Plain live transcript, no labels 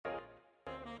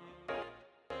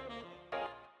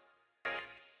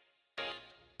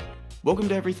Welcome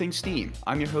to Everything Steam.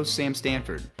 I'm your host, Sam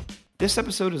Stanford. This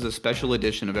episode is a special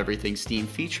edition of Everything Steam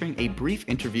featuring a brief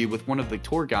interview with one of the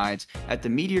tour guides at the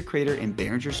Meteor Crater and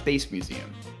Barringer Space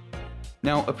Museum.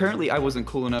 Now, apparently I wasn't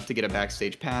cool enough to get a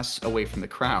backstage pass away from the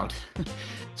crowd.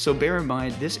 So bear in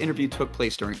mind, this interview took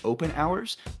place during open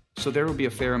hours, so there will be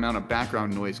a fair amount of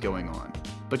background noise going on.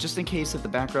 But just in case that the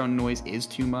background noise is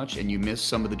too much and you miss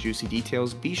some of the juicy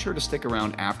details, be sure to stick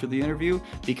around after the interview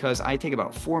because I take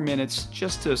about 4 minutes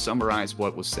just to summarize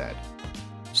what was said.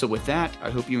 So with that, I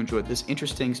hope you enjoyed this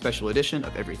interesting special edition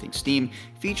of Everything Steam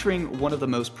featuring one of the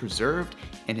most preserved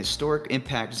and historic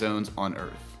impact zones on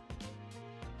Earth.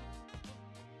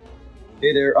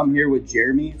 Hey there, I'm here with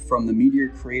Jeremy from the Meteor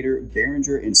Crater,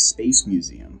 Barringer, and Space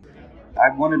Museum.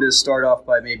 I wanted to start off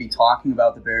by maybe talking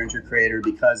about the Barringer Crater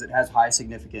because it has high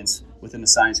significance within the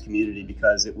science community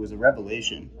because it was a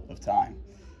revelation of time.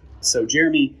 So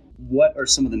Jeremy, what are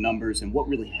some of the numbers and what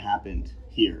really happened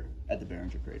here at the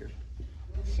Barringer Crater?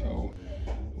 So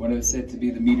when it was said to be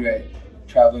the meteorite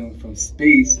traveling from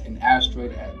space, an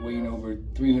asteroid at weighing over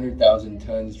 300,000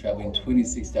 tons traveling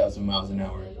 26,000 miles an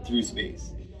hour through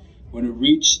space. When it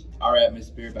reached our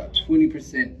atmosphere, about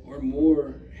 20% or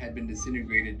more had been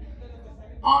disintegrated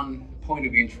on point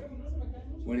of entry.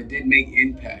 When it did make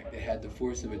impact, it had the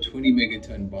force of a 20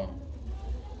 megaton bomb.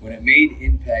 When it made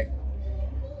impact,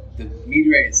 the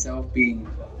meteorite itself, being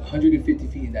 150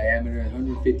 feet in diameter and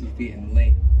 150 feet in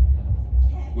length,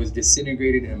 was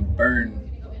disintegrated and burned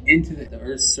into the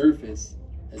Earth's surface,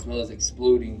 as well as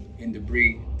exploding in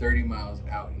debris 30 miles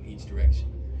out in each direction.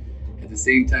 At the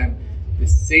same time, the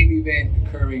same event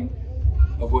occurring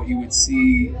of what you would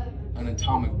see an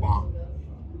atomic bomb.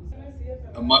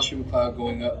 A mushroom cloud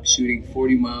going up, shooting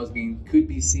 40 miles, could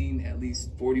be seen at least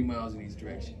 40 miles in each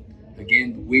direction.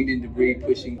 Again, wind and debris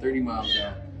pushing 30 miles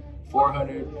out,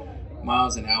 400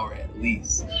 miles an hour at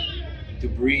least.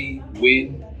 Debris,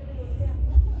 wind,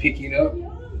 picking up.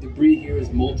 Debris here is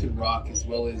molten rock as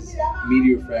well as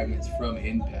meteor fragments from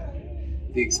impact.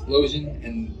 The explosion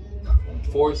and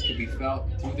force could be felt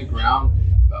through the ground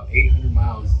about 800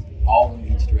 miles, all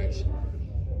in each direction.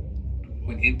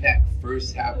 When impact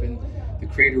first happened, the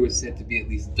crater was said to be at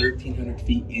least 1,300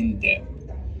 feet in depth.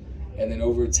 And then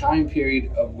over a time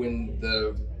period of when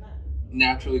the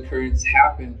natural occurrence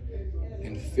happened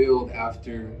and filled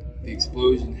after the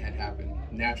explosion had happened,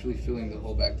 naturally filling the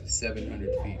hole back to 700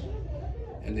 feet.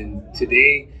 And then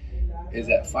today is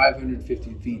at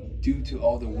 550 feet due to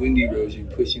all the wind erosion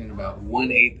pushing in about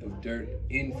 1/8 of dirt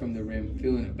in from the rim,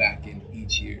 filling it back in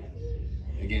each year.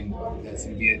 Again, that's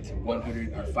going to be at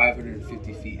 100 or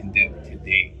 550 feet in depth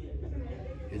today.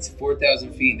 It's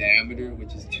 4,000 feet in diameter,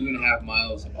 which is 2.5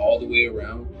 miles all the way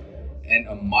around and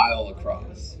a mile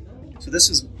across. So this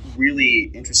is really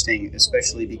interesting,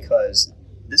 especially because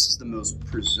this is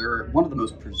one of the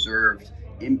most preserved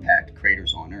impact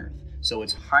craters on Earth. So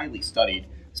it's highly studied,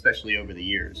 especially over the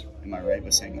years. Am I right by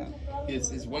saying that?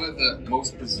 It's one of the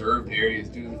most preserved areas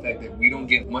due to the fact that we don't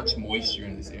get much moisture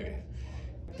in this area.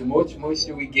 The most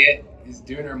moisture we get is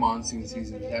during our monsoon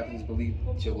season, which happens, I believe,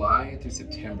 July through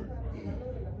September.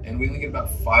 And we only get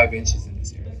about 5 inches in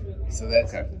this area. So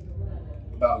that's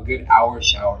about a good hour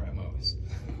shower at most.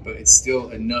 But it's still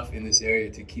enough in this area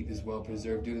to keep this well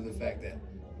preserved due to the fact that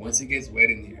once it gets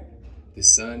wet in here, the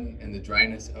sun and the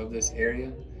dryness of this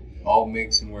area all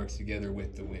mix and works together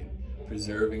with the wind,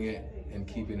 preserving it and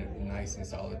keeping it nice and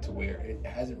solid to where it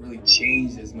hasn't really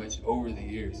changed as much over the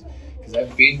years. Because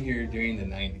I've been here during the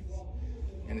 90s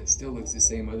and it still looks the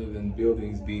same other than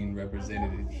buildings being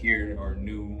represented here or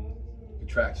new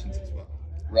attractions as well.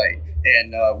 Right.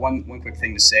 And one quick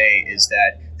thing to say is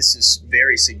that this is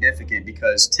very significant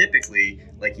because typically,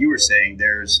 like you were saying,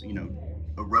 there's,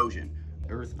 erosion.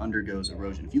 Earth undergoes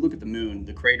erosion. If you look at the moon,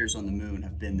 the craters on the moon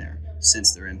have been there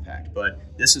since their impact.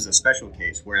 But this is a special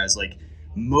case, whereas like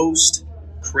most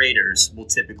craters will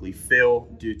typically fill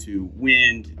due to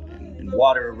wind and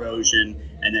water erosion,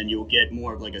 and then you'll get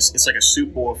more of it's like a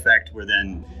soup bowl effect where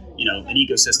then, an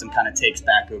ecosystem kind of takes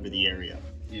back over the area.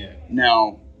 Yeah.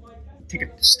 Now, take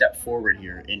a step forward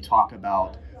here and talk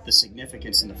about the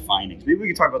significance and the findings. Maybe we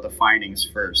can talk about the findings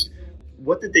first.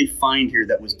 What did they find here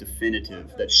that was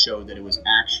definitive, that showed that it was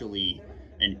actually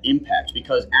an impact?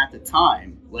 Because at the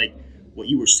time, like what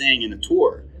you were saying in the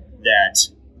tour, that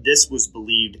this was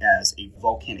believed as a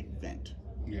volcanic vent,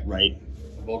 right?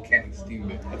 A volcanic steam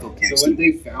vent. So what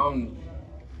they found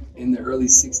in the early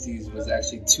 60s was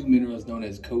actually 2 minerals known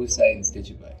as coesite and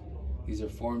stishovite. These are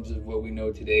forms of what we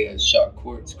know today as shock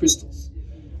quartz crystals.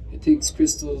 It takes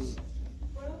crystals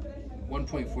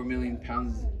 1.4 million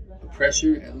pounds of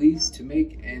pressure at least to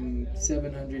make, and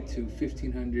 700 to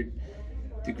 1500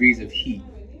 degrees of heat.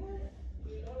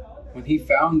 When he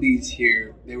found these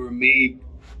here, they were made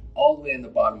all the way in the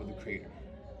bottom of the crater.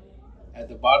 At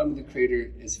the bottom of the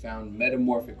crater is found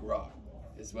metamorphic rock,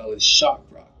 as well as shock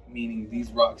rock, meaning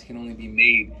these rocks can only be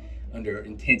made under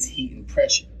intense heat and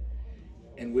pressure.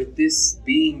 And with this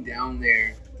being down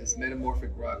there, this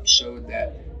metamorphic rock showed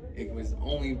that it was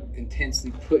only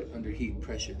intensely put under heat and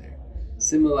pressure there,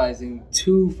 symbolizing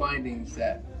two findings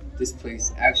that this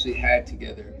place actually had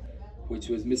together, which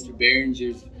was Mr.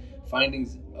 Barringer's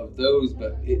findings of those,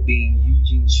 but it being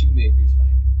Eugene Shoemaker's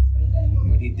findings.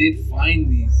 When he did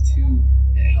find these two,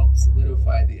 it helped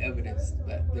solidify the evidence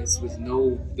that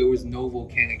there was no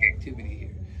volcanic activity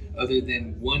here, other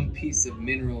than one piece of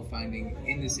mineral finding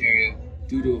in this area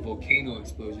due to a volcano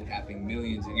explosion happening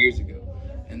millions of years ago.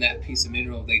 And that piece of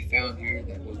mineral they found here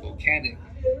that was volcanic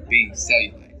being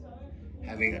cellulite,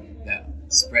 having that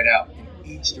spread out in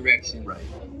each direction, Right.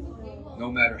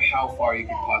 no matter how far you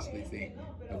could possibly think.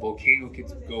 A volcano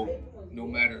could go no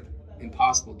matter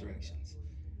impossible directions.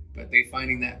 But they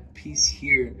finding that piece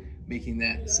here, making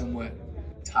that somewhat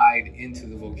tied into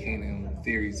the volcano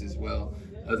theories as well,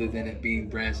 other than it being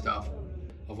branched off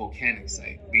a volcanic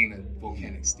site, being a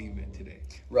volcanic steam vent today.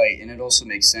 Right, and it also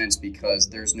makes sense because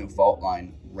there's no fault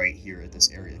line right here at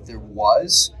this area. If there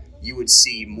was, you would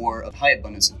see more of high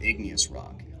abundance of igneous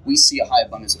rock. We see a high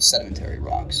abundance of sedimentary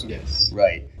rocks. Yes.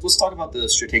 Right. Let's talk about the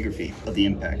stratigraphy of the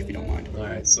impact, if you don't mind. All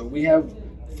right, so we have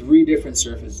 3 different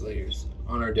surface layers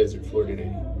on our desert floor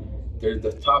today.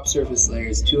 The top surface layer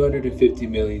is 250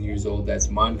 million years old. That's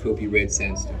Montcopy red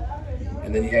sandstone.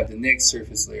 And then you have the next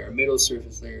surface layer, our middle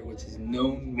surface layer, which is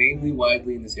known mainly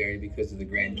widely in this area because of the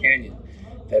Grand Canyon.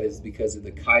 That is because of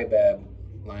the Kaibab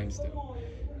limestone.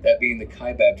 That being the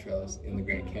Kaibab trails in the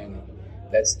Grand Canyon.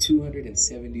 That's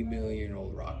 270 million year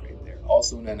old rock right there,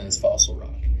 also known as fossil rock.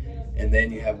 And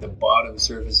then you have the bottom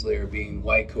surface layer being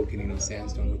white coconino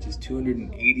sandstone, which is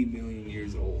 280 million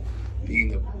years old,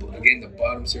 being the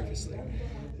bottom surface layer.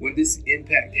 When this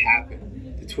impact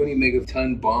happened, the 20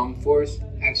 megaton bomb force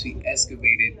actually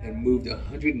excavated and moved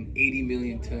 180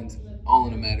 million tons all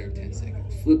in a matter of 10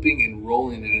 seconds, flipping and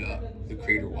rolling it up the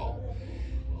crater wall.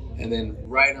 And then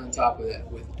right on top of that,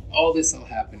 with all this all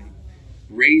happening,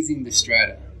 raising the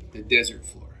strata, the desert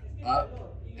floor,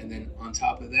 up, and then on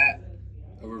top of that,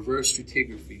 a reverse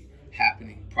stratigraphy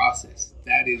happening, process.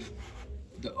 That is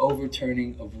the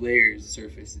overturning of layers,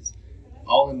 surfaces,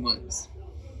 all in once.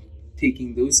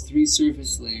 Taking those 3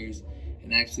 surface layers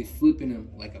and actually flipping them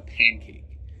like a pancake,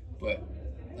 but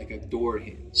like a door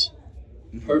hinge,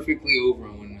 perfectly over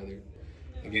on one another.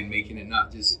 Again, making it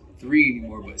not just 3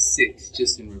 anymore, but 6,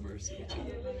 just in reverse of each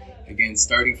other. Again,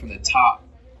 starting from the top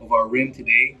of our rim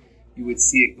today, you would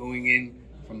see it going in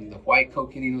from the white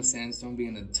coconino sandstone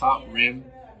being the top rim,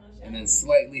 and then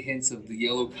slightly hints of the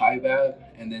yellow kaibab,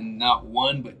 and then not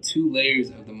 1 but 2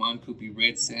 layers of the Montcopy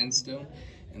red sandstone,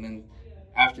 and then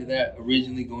after that,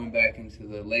 originally going back into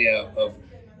the layout of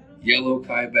yellow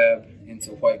kaibab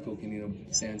into white coconino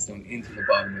sandstone into the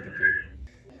bottom of the crater.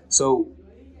 So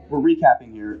we're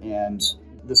recapping here, and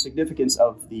the significance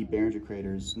of the Barringer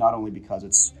craters, not only because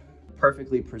it's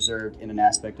perfectly preserved in an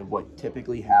aspect of what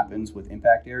typically happens with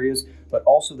impact areas, but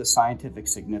also the scientific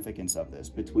significance of this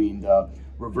between the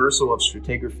reversal of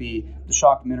stratigraphy, the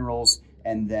shock minerals,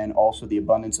 and then also the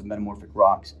abundance of metamorphic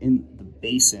rocks in the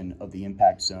basin of the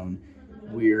impact zone.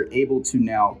 We're able to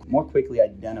now more quickly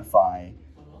identify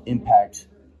impact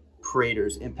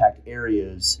craters, impact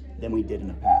areas than we did in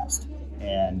the past.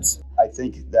 And I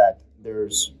think that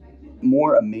there's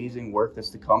more amazing work that's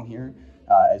to come here.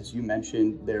 As you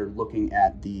mentioned, they're looking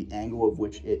at the angle of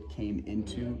which it came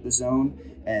into the zone,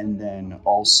 and then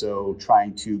also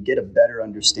trying to get a better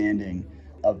understanding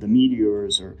of the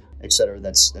meteors or et cetera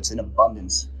that's in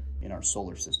abundance in our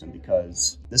solar system,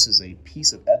 because this is a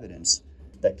piece of evidence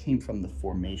that came from the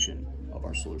formation of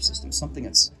our solar system, something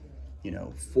that's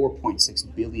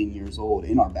 4.6 billion years old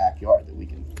in our backyard that we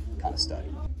can kind of study.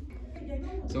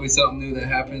 It's always something new that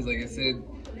happens. Like I said,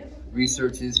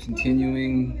 research is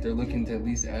continuing. They're looking to at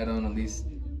least add on at least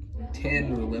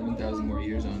 10 or 11,000 more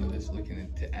years onto this,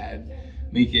 looking to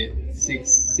make it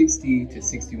 60 to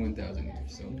 61,000 years.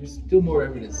 So there's still more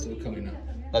evidence still coming up.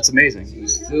 That's amazing. So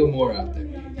there's still more out there.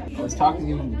 I was talking to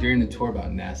you during the tour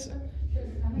about NASA.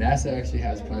 NASA actually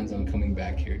has plans on coming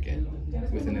back here again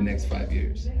within the next 5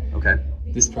 years. Okay.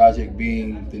 This project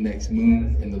being the next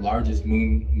moon and the largest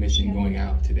moon mission going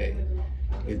out today.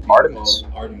 It's Artemis.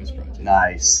 called Artemis Project.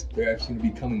 Nice. They're actually going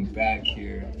to be coming back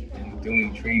here and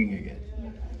doing training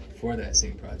again for that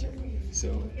same project.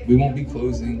 So we won't be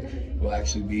closing. We'll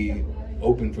actually be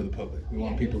open for the public. We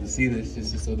want people to see this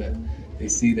just so that they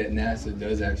see that NASA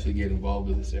does actually get involved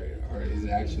with this area, or is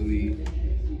actually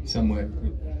somewhat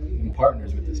and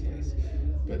partners with this place.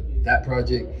 But that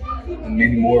project and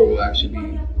many more will actually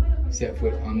be set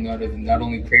foot on not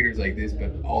only craters like this,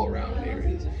 but all around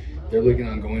areas. They're looking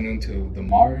on going into the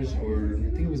Mars, or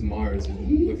I think it was Mars,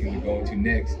 and looking to go into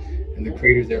next. And the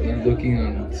craters that they're looking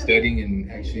on studying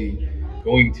and actually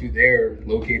going to there,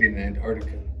 located in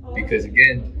Antarctica. Because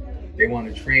again, they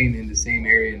want to train in the same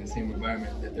area, in the same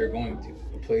environment that they're going to,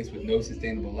 a place with no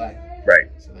sustainable life. Right.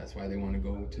 So that's why they want to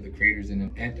go to the craters in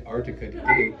Antarctica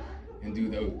today and do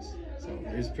those. So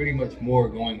there's pretty much more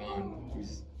going on. We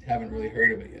just haven't really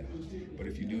heard of it yet. But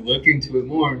if you do look into it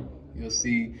more, you'll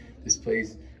see this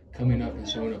place coming up and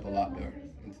showing up a lot better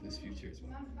into this future as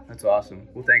well. That's awesome.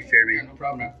 Well, thanks, Jeremy. Yeah, no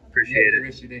problem. Appreciate it. The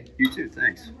rest of your day. You too.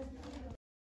 Thanks.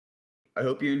 I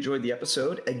hope you enjoyed the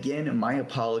episode. Again, my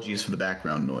apologies for the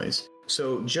background noise.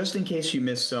 So just in case you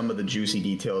missed some of the juicy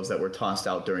details that were tossed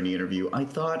out during the interview, I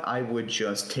thought I would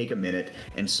just take a minute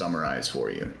and summarize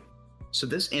for you. So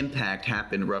this impact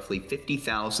happened roughly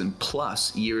 50,000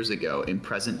 plus years ago in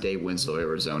present-day Winslow,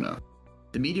 Arizona.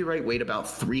 The meteorite weighed about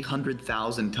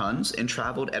 300,000 tons and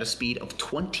traveled at a speed of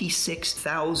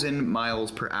 26,000 miles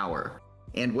per hour.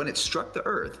 And when it struck the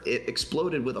Earth, it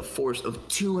exploded with a force of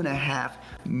 2.5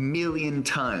 million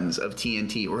tons of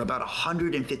TNT, or about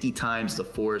 150 times the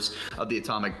force of the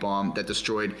atomic bomb that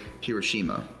destroyed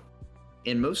Hiroshima.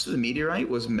 And most of the meteorite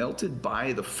was melted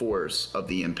by the force of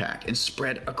the impact and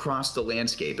spread across the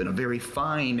landscape in a very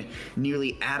fine,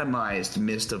 nearly atomized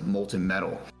mist of molten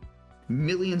metal.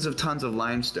 Millions of tons of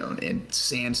limestone and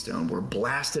sandstone were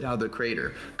blasted out of the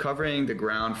crater, covering the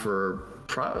ground for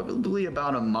probably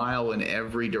about a mile in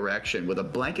every direction, with a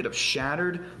blanket of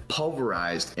shattered,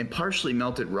 pulverized, and partially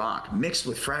melted rock mixed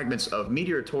with fragments of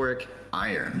meteoritic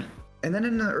iron. And then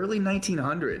in the early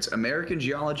 1900s, American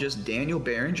geologist Daniel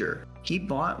Barringer, he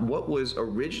bought what was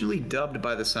originally dubbed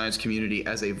by the science community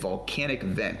as a volcanic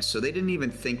vent, so they didn't even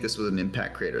think this was an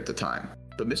impact crater at the time.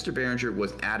 But Mr. Barringer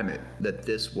was adamant that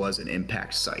this was an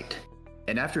impact site.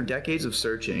 And after decades of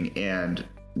searching and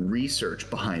research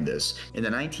behind this, in the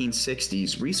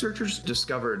 1960s, researchers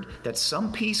discovered that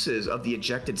some pieces of the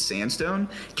ejected sandstone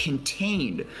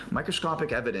contained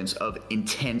microscopic evidence of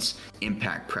intense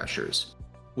impact pressures.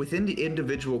 Within the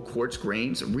individual quartz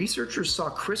grains, researchers saw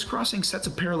crisscrossing sets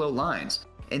of parallel lines,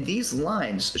 and these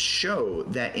lines show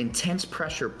that intense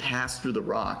pressure passed through the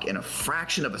rock in a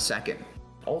fraction of a second,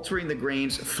 altering the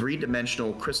grain's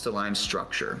three-dimensional crystalline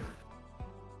structure.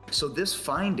 So this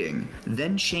finding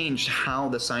then changed how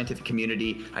the scientific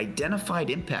community identified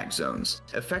impact zones,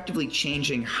 effectively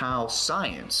changing how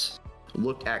science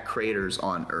looked at craters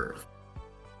on Earth.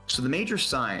 So the major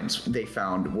signs they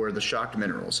found were the shocked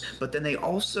minerals, but then they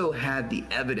also had the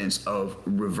evidence of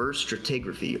reverse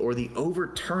stratigraphy, or the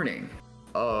overturning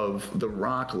of the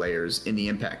rock layers in the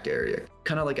impact area,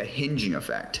 kind of like a hinging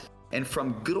effect. And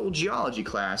from good old geology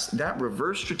class, that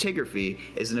reverse stratigraphy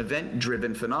is an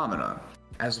event-driven phenomenon,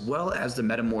 as well as the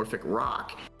metamorphic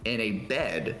rock in a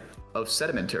bed of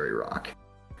sedimentary rock.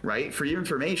 Right? For your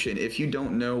information, if you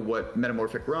don't know what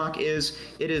metamorphic rock is,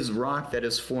 it is rock that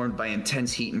is formed by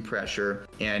intense heat and pressure,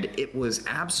 and it was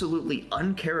absolutely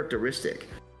uncharacteristic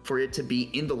for it to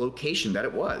be in the location that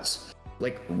it was.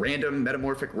 Like random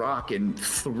metamorphic rock in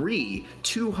 3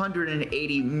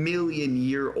 280 million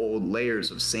year old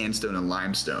layers of sandstone and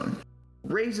limestone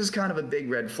raises kind of a big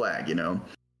red flag, you know?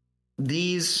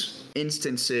 These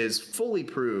instances fully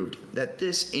proved that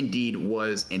this indeed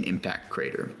was an impact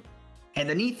crater. And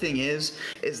the neat thing is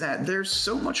that there's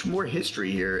so much more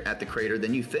history here at the crater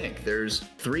than you think. There's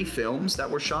 3 films that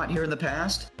were shot here in the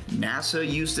past. NASA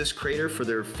used this crater for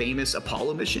their famous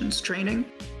Apollo missions training.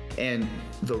 And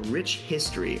the rich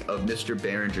history of Mr.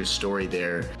 Barringer's story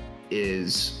there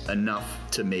is enough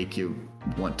to make you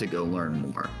want to go learn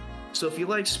more. So if you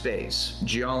like space,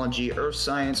 geology, earth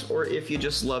science, or if you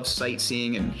just love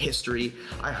sightseeing and history,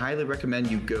 I highly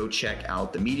recommend you go check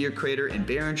out the Meteor Crater and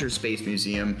Barringer Space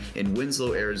Museum in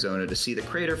Winslow, Arizona to see the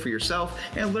crater for yourself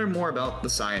and learn more about the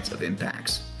science of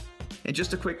impacts. And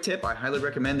just a quick tip, I highly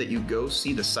recommend that you go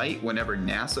see the site whenever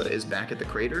NASA is back at the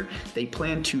crater. They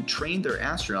plan to train their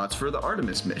astronauts for the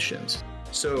Artemis missions.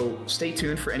 So stay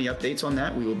tuned for any updates on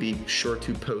that. We will be sure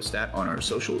to post that on our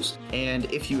socials. And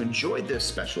if you enjoyed this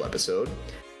special episode,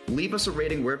 leave us a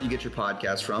rating wherever you get your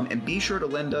podcast from, and be sure to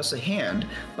lend us a hand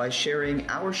by sharing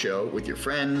our show with your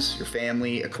friends, your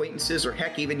family, acquaintances, or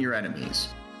heck, even your enemies.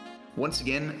 Once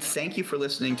again, thank you for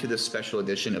listening to this special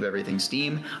edition of Everything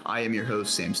STEAM. I am your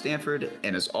host, Sam Stanford,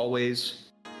 and as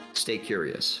always, stay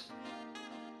curious.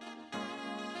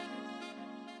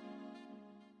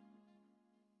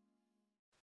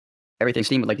 Everything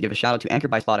STEAM would like to give a shout out to Anchor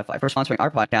by Spotify for sponsoring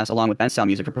our podcast, along with Ben Sound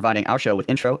Music for providing our show with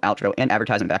intro, outro, and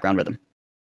advertising background rhythm.